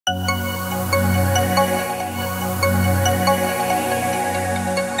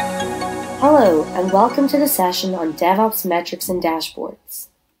Hello, and welcome to the session on DevOps Metrics and Dashboards.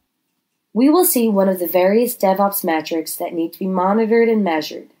 We will see one of the various DevOps metrics that need to be monitored and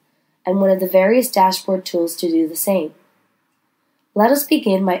measured, and one of the various dashboard tools to do the same. Let us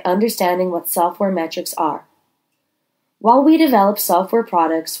begin by understanding what software metrics are. While we develop software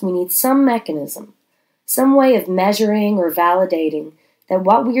products, we need some mechanism, some way of measuring or validating that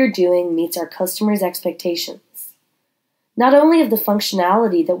what we are doing meets our customers' expectations. Not only of the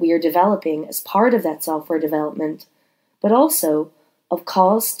functionality that we are developing as part of that software development, but also of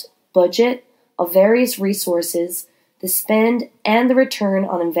cost, budget, of various resources, the spend, and the return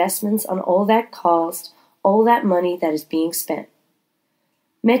on investments on all that cost, all that money that is being spent.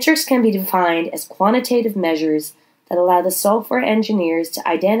 Metrics can be defined as quantitative measures that allow the software engineers to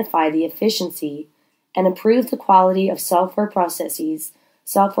identify the efficiency and improve the quality of software processes,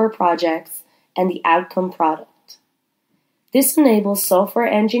 software projects, and the outcome product. This enables software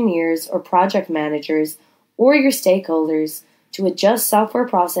engineers or project managers or your stakeholders to adjust software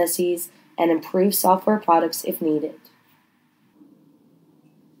processes and improve software products if needed.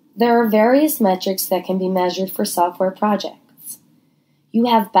 There are various metrics that can be measured for software projects. You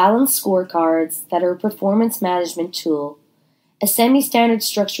have balanced scorecards that are a performance management tool, a semi-standard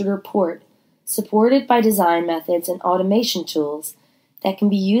structured report supported by design methods and automation tools that can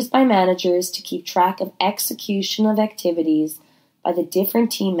be used by managers to keep track of execution of activities by the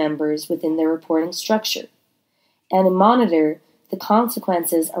different team members within their reporting structure, and to monitor the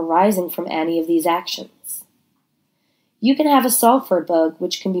consequences arising from any of these actions. You can have a software bug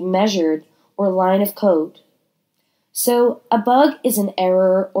which can be measured or a line of code. So, a bug is an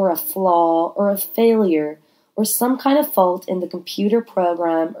error or a flaw or a failure or some kind of fault in the computer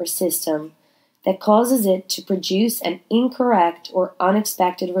program or system that causes it to produce an incorrect or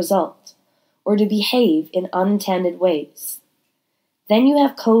unexpected result, or to behave in unintended ways. Then you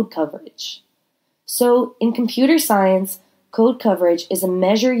have code coverage. So, in computer science, code coverage is a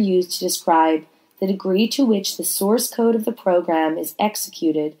measure used to describe the degree to which the source code of the program is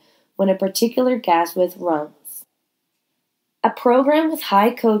executed when a particular gas width runs. A program with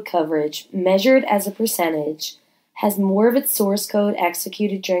high code coverage, measured as a percentage, has more of its source code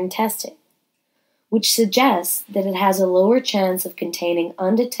executed during testing, which suggests that it has a lower chance of containing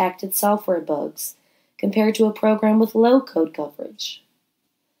undetected software bugs compared to a program with low code coverage.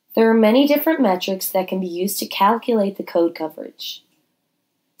 There are many different metrics that can be used to calculate the code coverage.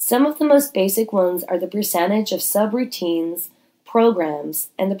 Some of the most basic ones are the percentage of subroutines, programs,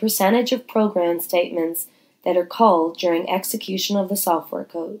 and the percentage of program statements that are called during execution of the software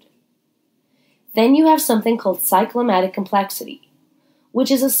code. Then you have something called cyclomatic complexity,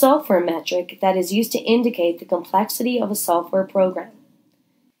 which is a software metric that is used to indicate the complexity of a software program.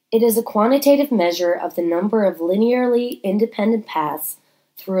 It is a quantitative measure of the number of linearly independent paths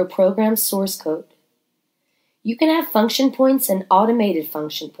through a program's source code. You can have function points and automated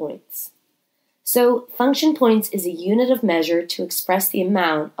function points. So, function points is a unit of measure to express the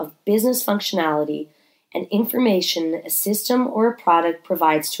amount of business functionality and information a system or a product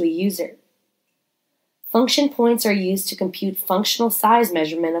provides to a user. Function points are used to compute functional size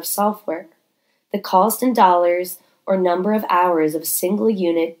measurement of software, the cost in dollars or number of hours of a single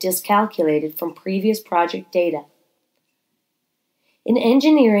unit discalculated from previous project data. In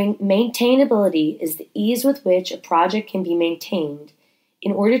engineering, maintainability is the ease with which a project can be maintained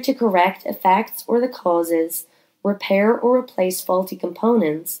in order to correct effects or the causes, repair or replace faulty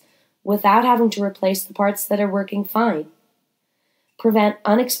components without having to replace the parts that are working fine, prevent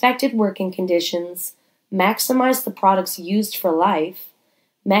unexpected working conditions, maximize the products used for life,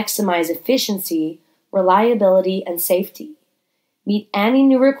 maximize efficiency, reliability, and safety, meet any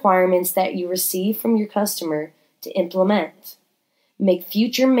new requirements that you receive from your customer to implement, make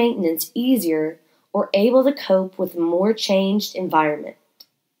future maintenance easier or able to cope with a more changed environment.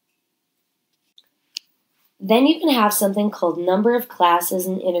 Then you can have something called number of classes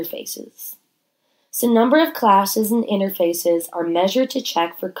and interfaces. So number of classes and interfaces are measured to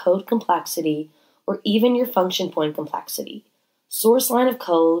check for code complexity or even your function point complexity. Source line of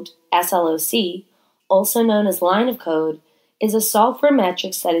code, SLOC, also known as line of code, is a software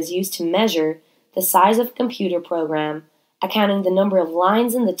metric that is used to measure the size of a computer program, accounting the number of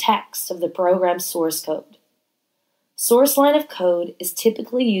lines in the text of the program's source code. Source line of code is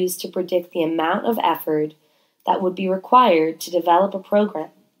typically used to predict the amount of effort that would be required to develop a program,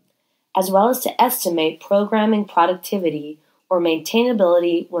 as well as to estimate programming productivity or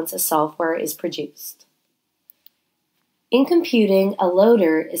maintainability once a software is produced. In computing, a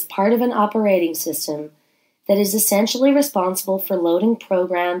loader is part of an operating system that is essentially responsible for loading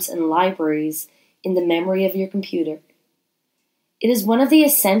programs and libraries in the memory of your computer. It is one of the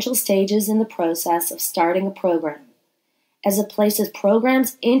essential stages in the process of starting a program, as it places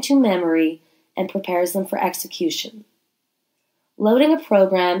programs into memory and prepares them for execution. Loading a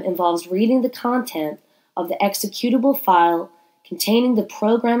program involves reading the content of the executable file containing the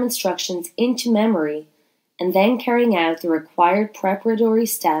program instructions into memory and then carrying out the required preparatory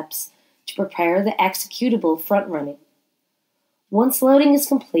steps to prepare the executable front-running. Once loading is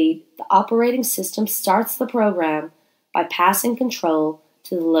complete, the operating system starts the program by passing control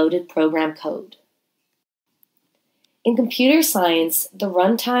to the loaded program code. In computer science, the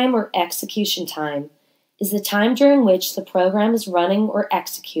runtime or execution time is the time during which the program is running or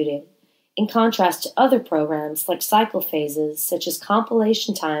executing, in contrast to other programs like cycle phases such as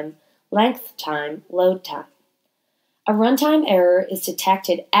compilation time, length time, load time. A runtime error is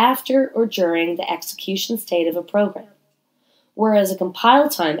detected after or during the execution state of a program, whereas a compile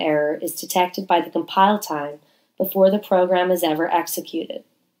time error is detected by the compile time before the program is ever executed.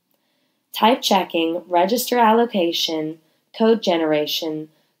 Type checking, register allocation, code generation,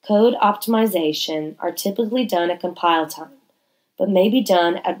 code optimization are typically done at compile time, but may be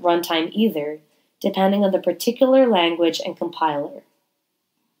done at runtime either, depending on the particular language and compiler.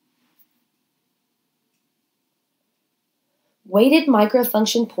 Weighted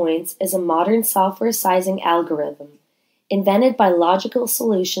microfunction points is a modern software sizing algorithm invented by Logical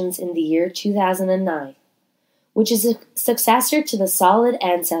Solutions in the year 2009, which is a successor to the solid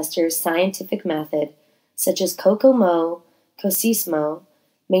ancestors scientific method such as COCOMO, COSISMO,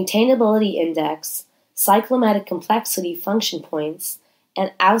 Maintainability Index, Cyclomatic Complexity Function Points,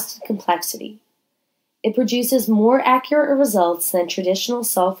 and Ousted Complexity. It produces more accurate results than traditional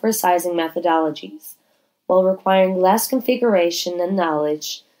software sizing methodologies, while requiring less configuration and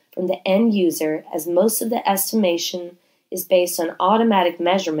knowledge from the end user, as most of the estimation is based on automatic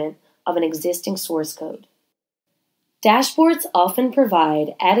measurement of an existing source code. Dashboards often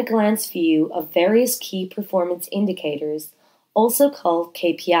provide at-a-glance view of various key performance indicators, also called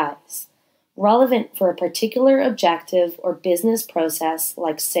KPIs, relevant for a particular objective or business process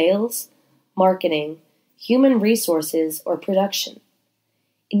like sales, marketing, human resources, or production.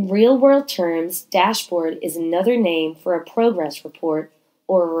 In real-world terms, dashboard is another name for a progress report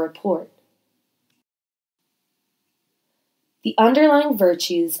or a report. The underlying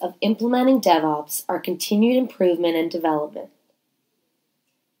virtues of implementing DevOps are continued improvement and development.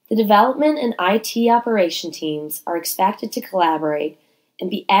 The development and IT operation teams are expected to collaborate and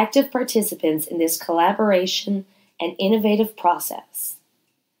be active participants in this collaboration and innovative process.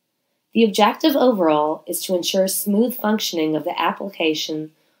 The objective overall is to ensure smooth functioning of the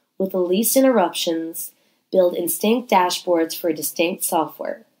application with the least interruptions, build distinct dashboards for distinct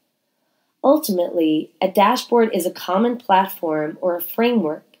software. Ultimately, a dashboard is a common platform or a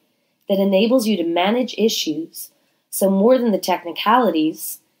framework that enables you to manage issues, so more than the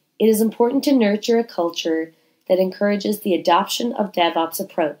technicalities, it is important to nurture a culture that encourages the adoption of DevOps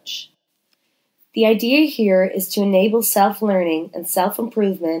approach. The idea here is to enable self-learning and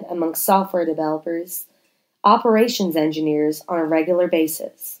self-improvement among software developers, operations engineers on a regular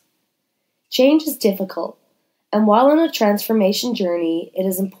basis. Change is difficult, and while on a transformation journey, it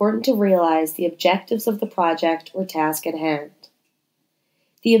is important to realize the objectives of the project or task at hand.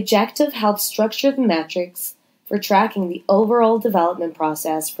 The objective helps structure the metrics for tracking the overall development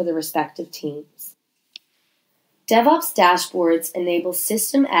process for the respective teams. DevOps dashboards enable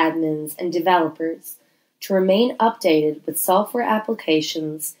system admins and developers to remain updated with software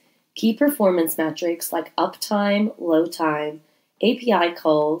applications, key performance metrics like uptime, load time, API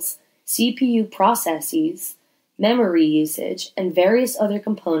calls, CPU processes, memory usage, and various other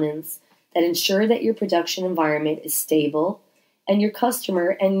components that ensure that your production environment is stable and your customer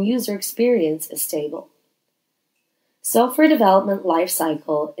and user experience is stable. Software development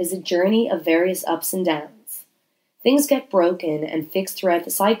lifecycle is a journey of various ups and downs. Things get broken and fixed throughout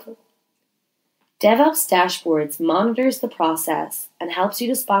the cycle. DevOps Dashboards monitors the process and helps you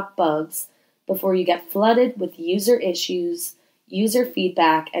to spot bugs before you get flooded with user issues, user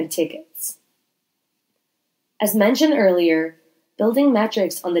feedback, and tickets. As mentioned earlier, building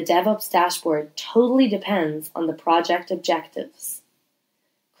metrics on the DevOps dashboard totally depends on the project objectives.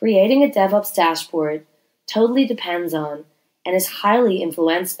 Creating a DevOps dashboard totally depends on and is highly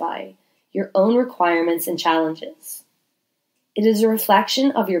influenced by your own requirements and challenges. It is a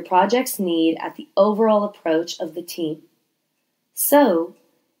reflection of your project's need at the overall approach of the team. So,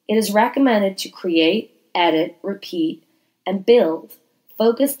 it is recommended to create, edit, repeat, and build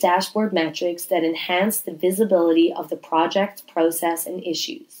focused dashboard metrics that enhance the visibility of the project's process and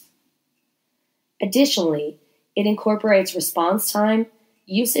issues. Additionally, it incorporates response time,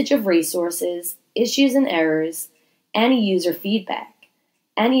 usage of resources, issues and errors, any user feedback,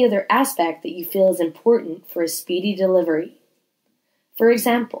 any other aspect that you feel is important for a speedy delivery. For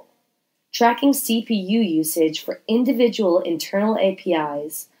example, tracking CPU usage for individual internal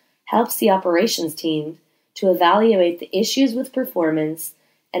APIs helps the operations team to evaluate the issues with performance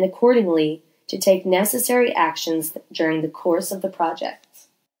and accordingly to take necessary actions during the course of the project.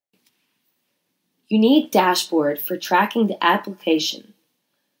 Unique dashboard for tracking the application,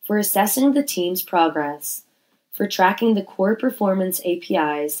 for assessing the team's progress, for tracking the core performance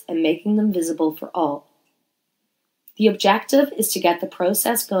APIs and making them visible for all. The objective is to get the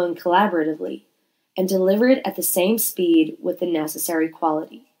process going collaboratively and deliver it at the same speed with the necessary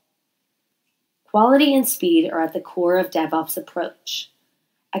quality. Quality and speed are at the core of DevOps approach,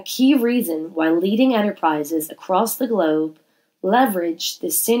 a key reason why leading enterprises across the globe leverage the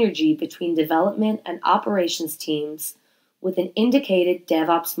synergy between development and operations teams with an indicated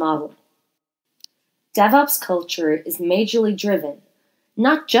DevOps model. DevOps culture is majorly driven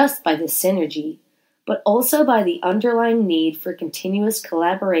not just by this synergy, but also by the underlying need for continuous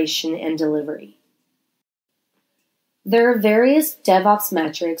collaboration and delivery. There are various DevOps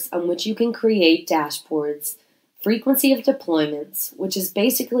metrics on which you can create dashboards, frequency of deployments, which is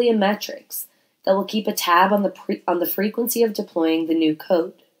basically a metrics that will keep a tab on the frequency of deploying the new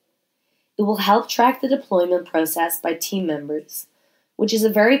code. It will help track the deployment process by team members, which is a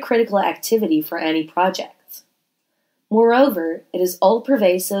very critical activity for any project. Moreover, it is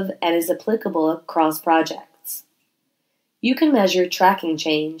all-pervasive and is applicable across projects. You can measure tracking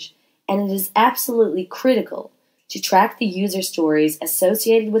change, and it is absolutely critical to track the user stories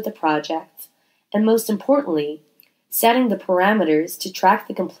associated with the project, and most importantly, setting the parameters to track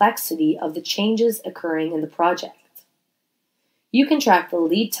the complexity of the changes occurring in the project. You can track the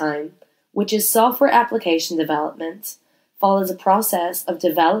lead time, which is software application development, follows a process of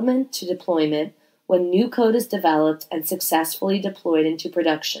development to deployment when new code is developed and successfully deployed into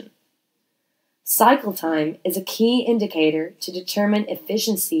production. Cycle time is a key indicator to determine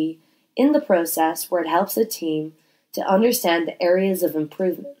efficiency in the process where it helps the team to understand the areas of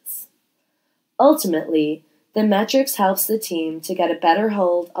improvements. Ultimately, the metrics helps the team to get a better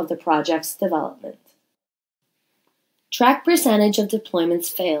hold of the project's development. Track percentage of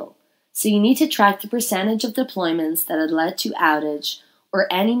deployments fail, so you need to track the percentage of deployments that had led to outage or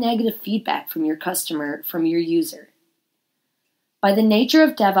any negative feedback from your customer from your user. By the nature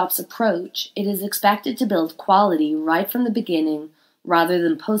of DevOps approach, it is expected to build quality right from the beginning rather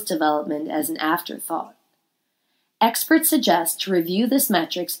than post-development as an afterthought. Experts suggest to review this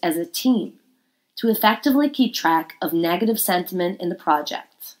metrics as a team to effectively keep track of negative sentiment in the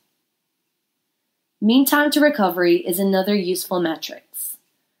project. Mean time to recovery is another useful metric.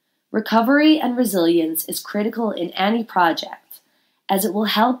 Recovery and resilience is critical in any project, as it will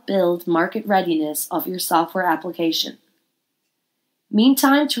help build market readiness of your software application. Mean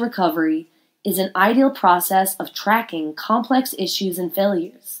time to recovery is an ideal process of tracking complex issues and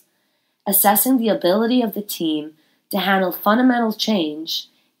failures, assessing the ability of the team to handle fundamental change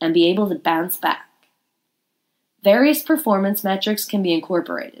and be able to bounce back. Various performance metrics can be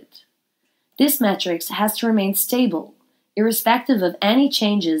incorporated. This metrics has to remain stable, irrespective of any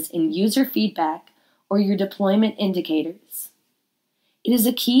changes in user feedback or your deployment indicators. It is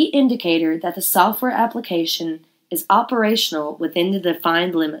a key indicator that the software application is operational within the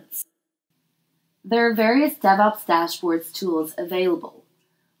defined limits. There are various DevOps dashboards tools available,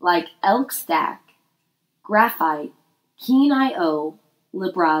 like Elk Stack, Graphite, Keen.io,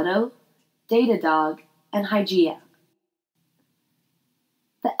 Librado, Datadog, and Hygeia.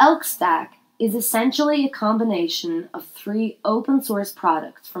 The Elk Stack is essentially a combination of 3 open-source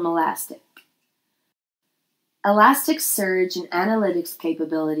products from Elastic. Elastic's Surge and analytics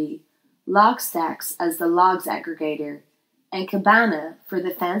capability, Logstacks as the logs aggregator, and Kibana for the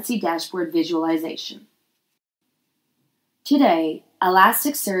fancy dashboard visualization. Today,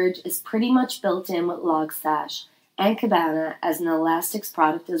 Elasticsearch is pretty much built in with Logstash and Kibana as an Elastic's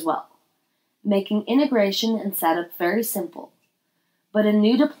product as well, making integration and setup very simple. But a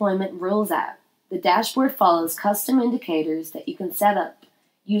new deployment rolls out. The dashboard follows custom indicators that you can set up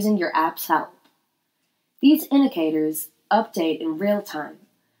using your app's help. These indicators update in real time,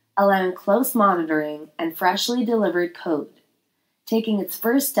 allowing close monitoring and freshly delivered code, taking its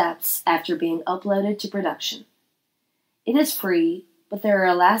first steps after being uploaded to production. It is free, but there are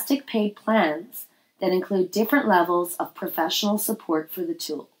Elastic paid plans that include different levels of professional support for the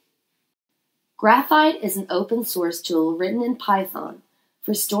tool. Graphite is an open source tool written in Python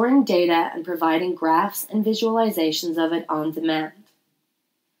for storing data and providing graphs and visualizations of it on demand.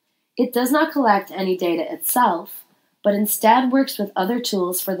 It does not collect any data itself, but instead works with other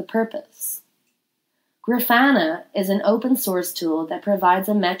tools for the purpose. Grafana is an open source tool that provides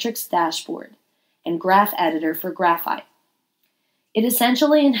a metrics dashboard and graph editor for Graphite. It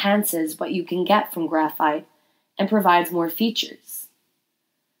essentially enhances what you can get from Graphite and provides more features.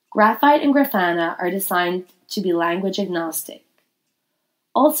 Graphite and Grafana are designed to be language agnostic.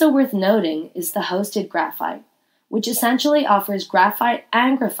 Also worth noting is the hosted Graphite, which essentially offers Graphite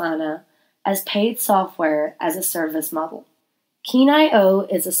and Grafana as paid software as a service model. Keen.io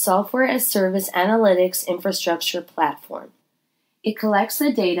is a software-as-service analytics infrastructure platform. It collects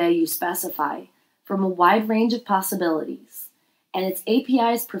the data you specify from a wide range of possibilities, and its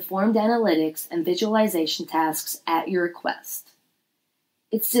APIs perform analytics and visualization tasks at your request.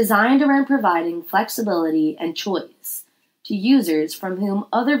 It's designed around providing flexibility and choice to users from whom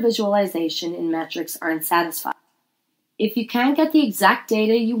other visualization and metrics aren't satisfied. If you can't get the exact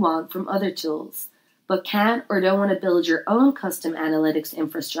data you want from other tools, but can't or don't want to build your own custom analytics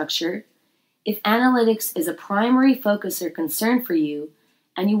infrastructure, if analytics is a primary focus or concern for you,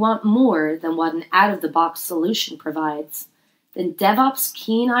 and you want more than what an out-of-the-box solution provides, then DevOps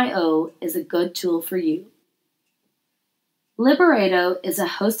Keen.io is a good tool for you. Liberato is a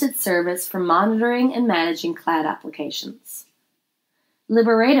hosted service for monitoring and managing cloud applications.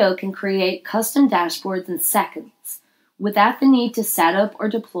 Liberato can create custom dashboards in seconds without the need to set up or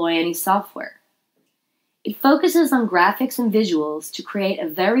deploy any software. It focuses on graphics and visuals to create a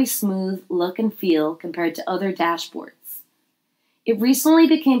very smooth look and feel compared to other dashboards. It recently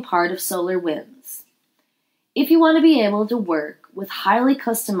became part of SolarWinds. If you want to be able to work with highly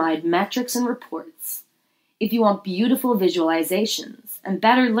customized metrics and reports, if you want beautiful visualizations and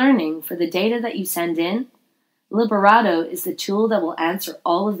better learning for the data that you send in, Liberato is the tool that will answer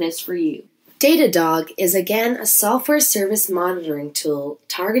all of this for you. Datadog is again a software service monitoring tool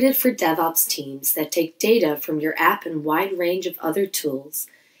targeted for DevOps teams that take data from your app and wide range of other tools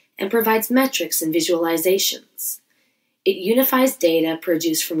and provides metrics and visualizations. It unifies data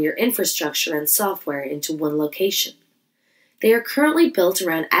produced from your infrastructure and software into one location. They are currently built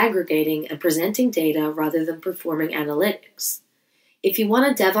around aggregating and presenting data rather than performing analytics. If you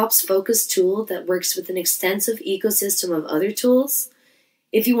want a DevOps-focused tool that works with an extensive ecosystem of other tools,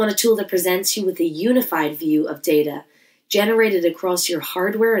 if you want a tool that presents you with a unified view of data generated across your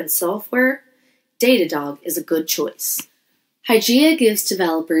hardware and software, Datadog is a good choice. Hygieia gives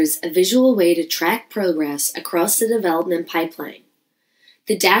developers a visual way to track progress across the development pipeline.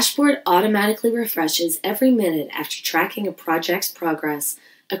 The dashboard automatically refreshes every minute after tracking a project's progress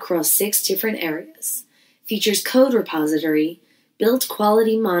across 6 different areas, features code repository, build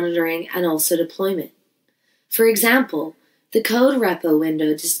quality monitoring, and also deployment. For example, the code repo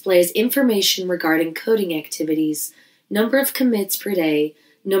window displays information regarding coding activities, number of commits per day,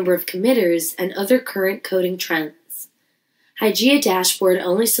 number of committers, and other current coding trends. Hygieia dashboard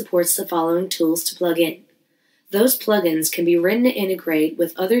only supports the following tools to plug in. Those plugins can be written to integrate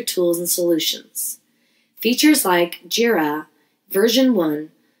with other tools and solutions. Features like Jira, version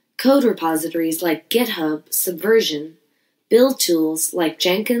 1, code repositories like GitHub, Subversion, build tools like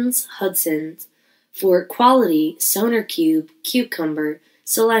Jenkins, Hudson, for quality, SonarQube, Cucumber,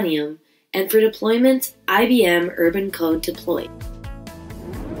 Selenium, and for deployment, IBM Urban Code Deploy.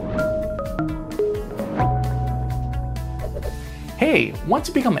 Hey, want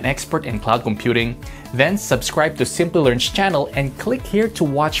to become an expert in cloud computing? Then subscribe to Simplilearn's channel and click here to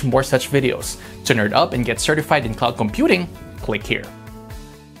watch more such videos. To nerd up and get certified in cloud computing, click here.